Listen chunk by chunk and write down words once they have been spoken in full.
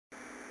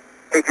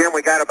Hey, Jim,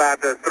 we got about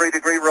a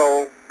 3-degree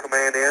roll.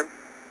 Command in.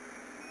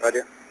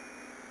 Roger.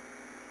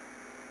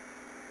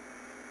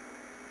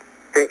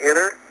 Okay,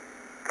 enter.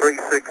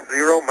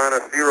 360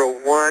 minus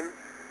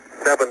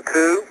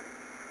 0172.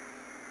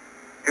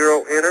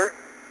 0, enter.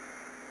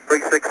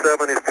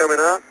 367 is coming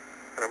up,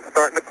 and I'm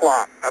starting the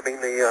clock. I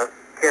mean the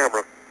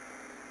camera.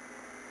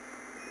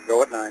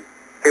 Go at 9.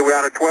 Okay, we're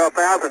out at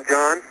 12,000,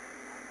 John.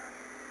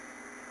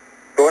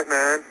 Go at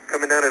 9.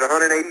 Coming down at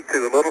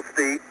 182, a little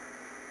steep.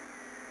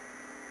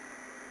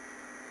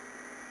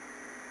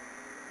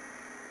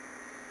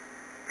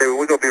 Okay,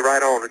 we're going to be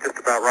right on, just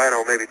about right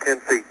on, maybe 10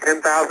 feet.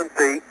 10,000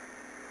 feet.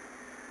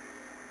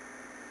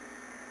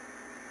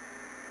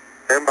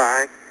 Stand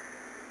by.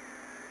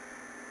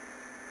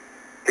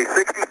 Okay,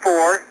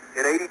 64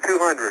 at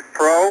 8,200.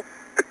 Pro.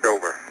 Pitch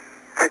over.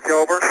 Pitch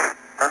over.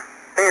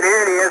 And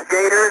here it is,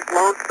 Gator,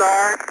 Lone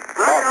Star.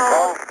 Right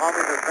on. Call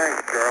me the thing,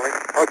 Charlie.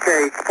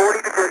 Okay,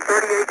 40 degrees,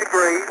 38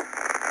 degrees.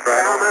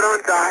 Right Palmetto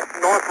and dot,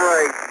 North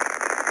Ray.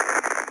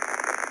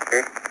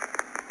 Okay.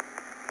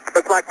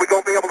 Looks like we're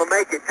going to be able to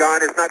make it, John.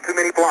 There's not too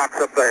many blocks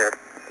up there.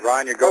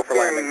 Ryan, you go for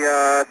landing.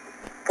 Okay,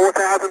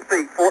 4,000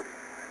 feet. Go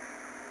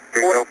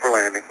for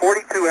landing.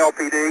 42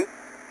 LPD.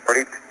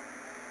 42.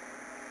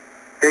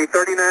 Okay,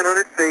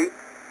 3,900 feet.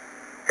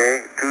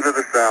 Okay, 2 to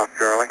the south,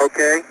 Charlie.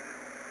 Okay.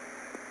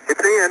 It's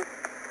in.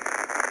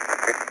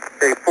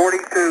 Okay,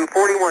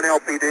 41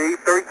 LPD,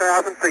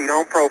 30,000 feet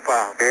on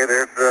profile. Okay,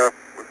 there's, we're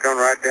coming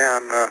right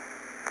down, going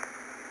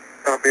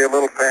to be a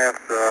little past,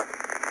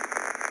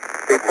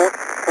 okay,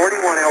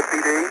 41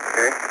 LPD.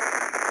 Okay.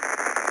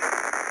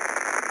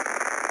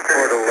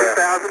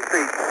 2,000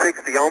 feet,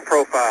 60 on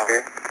profile.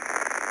 Okay.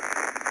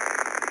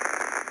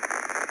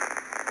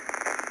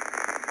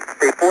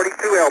 Okay, 42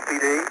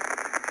 LPD.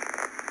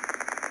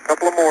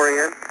 Couple of more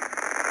in.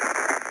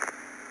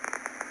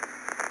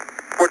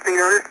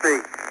 1,400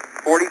 feet.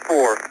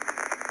 44.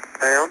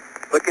 Down.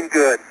 Looking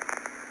good.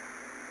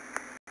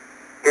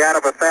 Okay, out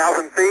of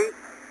 1,000 feet.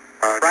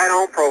 Right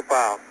on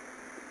profile.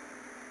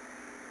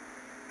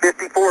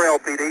 54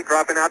 LPD.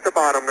 Dropping out the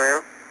bottom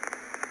now.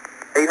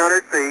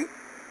 800 feet.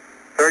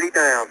 30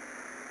 down.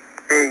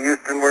 Okay,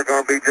 Houston, we're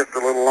going to be just a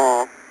little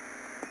long.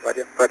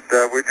 Roger. But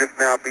we're just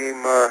now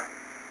beam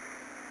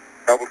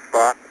double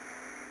spot.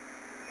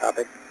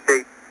 Copy.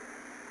 Okay.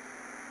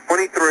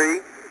 23,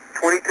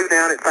 22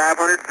 down at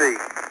 500 feet.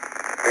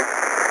 Okay.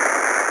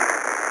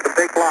 The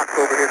big blocks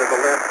over here to the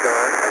left,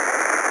 John.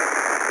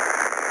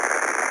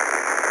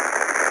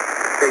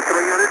 Okay,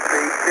 300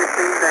 feet,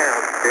 15 down.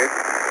 Okay.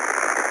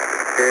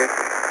 Okay.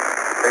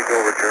 Take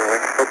over,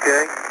 Charlie.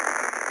 Okay.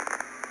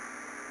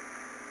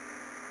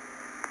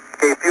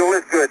 Okay, fuel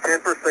is good,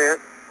 10%.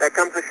 That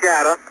comes the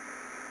shadow.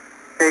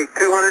 Okay,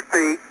 200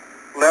 feet,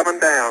 11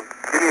 down.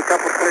 Give me a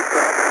couple of clicks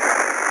up.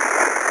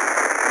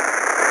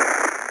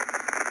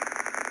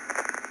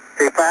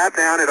 Okay, 5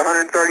 down at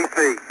 130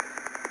 feet.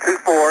 2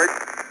 forward.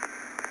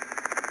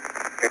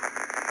 Okay.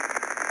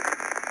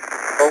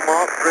 Home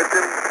off,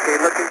 drifting. Okay,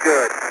 looking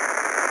good.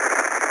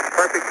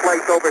 Perfect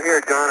place over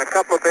here, John. A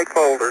couple of big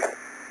boulders.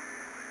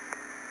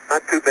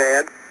 Not too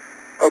bad.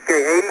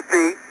 Okay, 80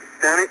 feet,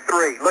 down at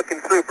 3. Looking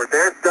super.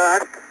 There's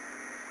dust.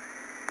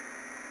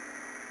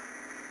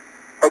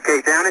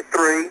 Okay, down at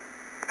 3.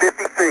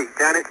 50 feet,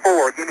 down at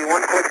 4. Give me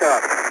one click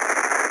up.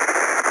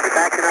 You're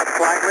backing up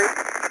slightly.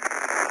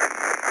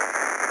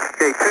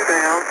 Okay, 2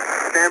 down.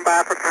 Stand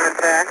by for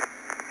contact.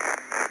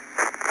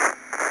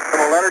 I'm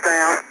going to let her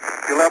down.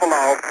 You level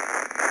off.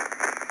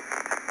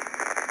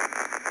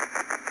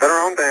 Let her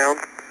on down.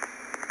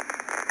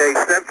 Okay,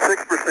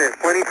 6%.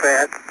 Plenty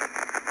fat.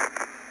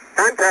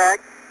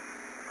 Contact.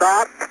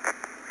 Stop.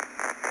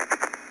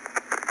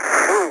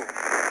 Boom.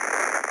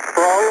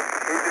 Pro.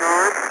 Engine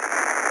arm.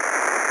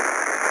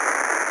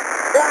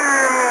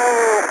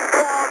 Wow!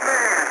 Oh,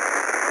 man!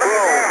 Pro.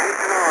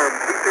 Engine arm.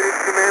 We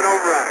finished command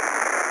override.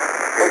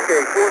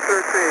 Okay,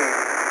 413.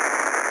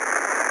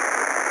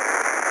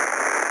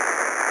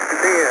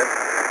 Then,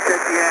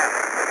 check the app.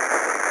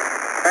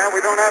 And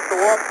we don't have to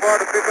walk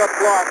far to pick up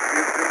blocks,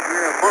 Houston.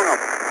 We're among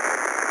them.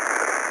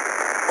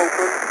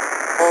 Open,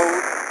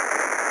 close,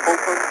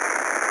 open,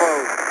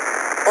 close.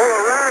 Oh,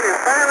 the run is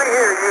finally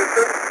here,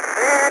 Houston.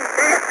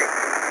 Fantastic.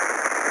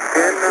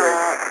 And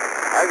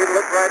I can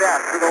look right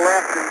out to the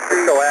left and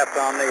see The left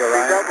on the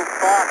the double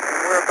spot, and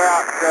we're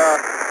about,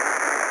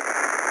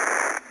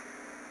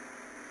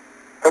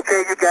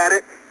 Okay, you got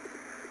it.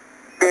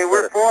 okay,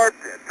 we're forward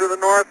to the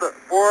north,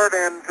 forward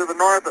and to the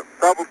north of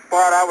double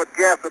spot. I would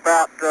guess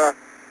about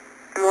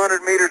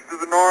 200 meters to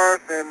the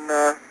north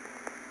and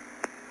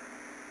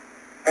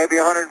maybe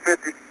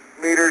 150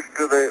 meters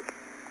to the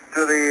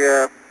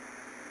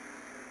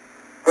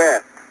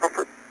west.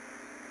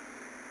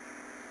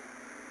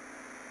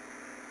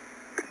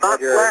 It's not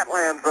Roger.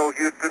 flatlands though,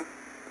 Houston.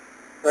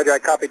 Roger, I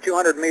copy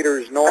 200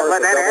 meters north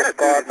That of double attitude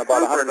spot is and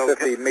about super,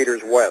 150 though.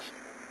 meters west.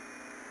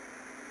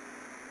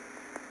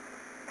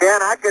 Yeah,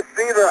 and I could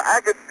see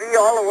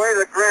all the way to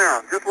the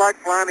ground, just like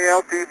flying the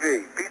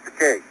LTV. Piece of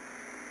cake.